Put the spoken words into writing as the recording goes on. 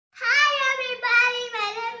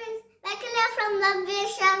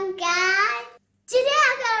television guide. Today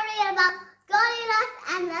I'm going to read about Goldilocks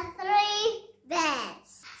and the three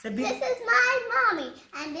bears. This is my mommy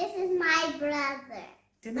and this is my brother.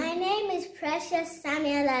 My name is Precious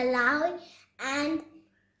Samuel Alawi and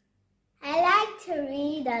I like to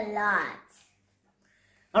read a lot.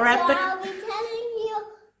 All right, so I'll be telling you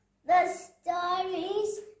the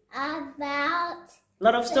stories about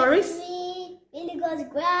lot of stories. Billy Goat's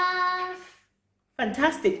Graph.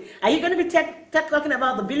 Fantastic. Are you going to be talking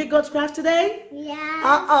about the Billy Goat's Graph today?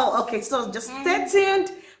 Yeah. Okay. So just stay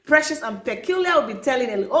tuned. Precious and Peculiar will be telling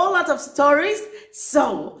a whole lot of stories.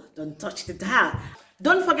 So don't touch the dial.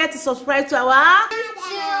 Don't forget to subscribe to our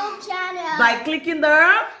YouTube channel by clicking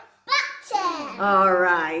the button. All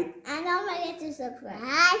right. And don't forget to subscribe.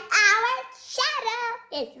 Our channel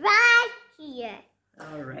is right here.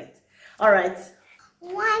 All right.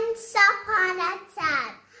 Once upon a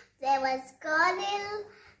time, there was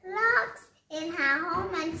Goldilocks in her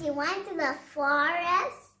home, and she went to the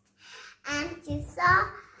forest, and she saw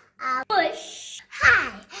a bush.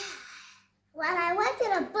 Hi. When I went to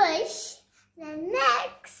the bush, the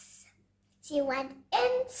next, she went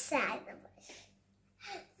inside the bush.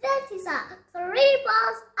 Then she saw 3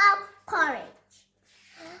 balls of porridge.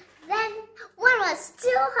 Then one was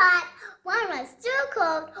too hot, one was too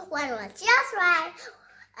cold, one was just right.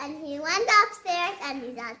 And he went upstairs and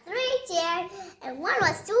he saw 3 chairs, and one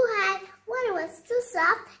was too high, one was too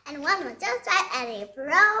soft, and one was just right, and he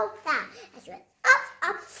broke down. And she went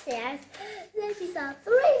upstairs. Then she saw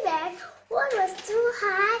 3 bears. One was too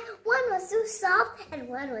high, one was too soft, and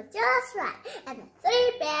one was just right. And the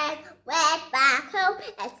 3 bears went back home,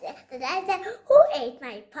 and the dad said, "Who ate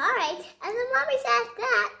my porridge?" And the mommy said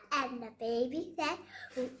that, and the baby said,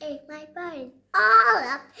 "Who ate my porridge?" All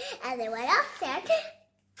up, and they went upstairs.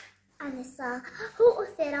 And they saw who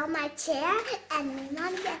sit on my chair, and my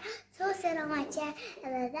mom said, "Who sit on my chair?"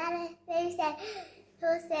 And the baby said,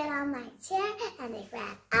 "Who sit on my chair?" And they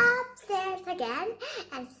ran upstairs again,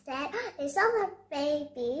 and said they saw the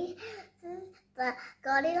baby, the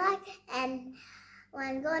Goldilocks, and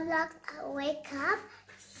when Goldilocks wake up,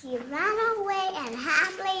 she ran away and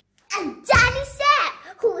happily. And Daddy said,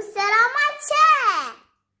 "Who sat on my chair?"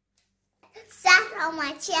 Sat on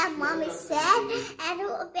my chair, Mommy said, and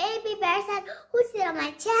baby bear said, "Who sit on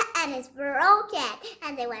my chair?" And it's broken.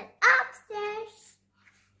 And they went upstairs.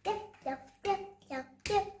 Dip, dip, dip, dip,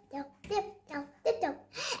 dip, dip, dip, dip, dip, dip.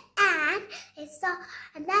 And they saw,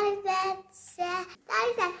 and Daddy said,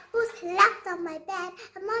 "Who slept on my bed?"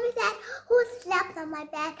 And Mommy said, "Who slept on my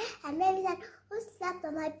bed?" And Baby said, "Who slept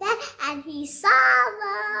on my bed?" And he saw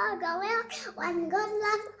the Goldilocks. When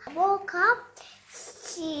Goldilocks woke up,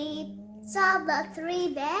 she saw the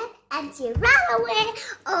 3 bears, and she ran away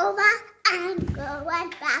over and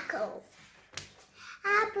went back home.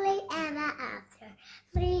 Happily ever after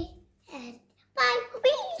 3 and 5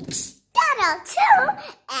 weeks. Channel 2,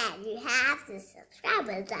 and you have to subscribe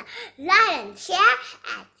with the like and share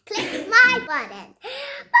and click my button.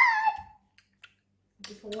 Bye. Thank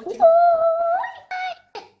you for watching.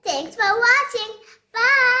 Bye. Thanks for watching.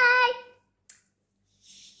 Bye.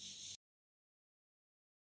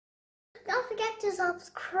 Don't forget to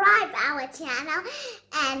subscribe our channel,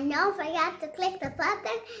 and don't forget to click the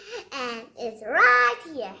button, and it's right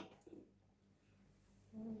here.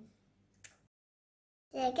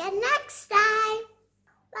 See you again next time.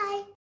 Bye.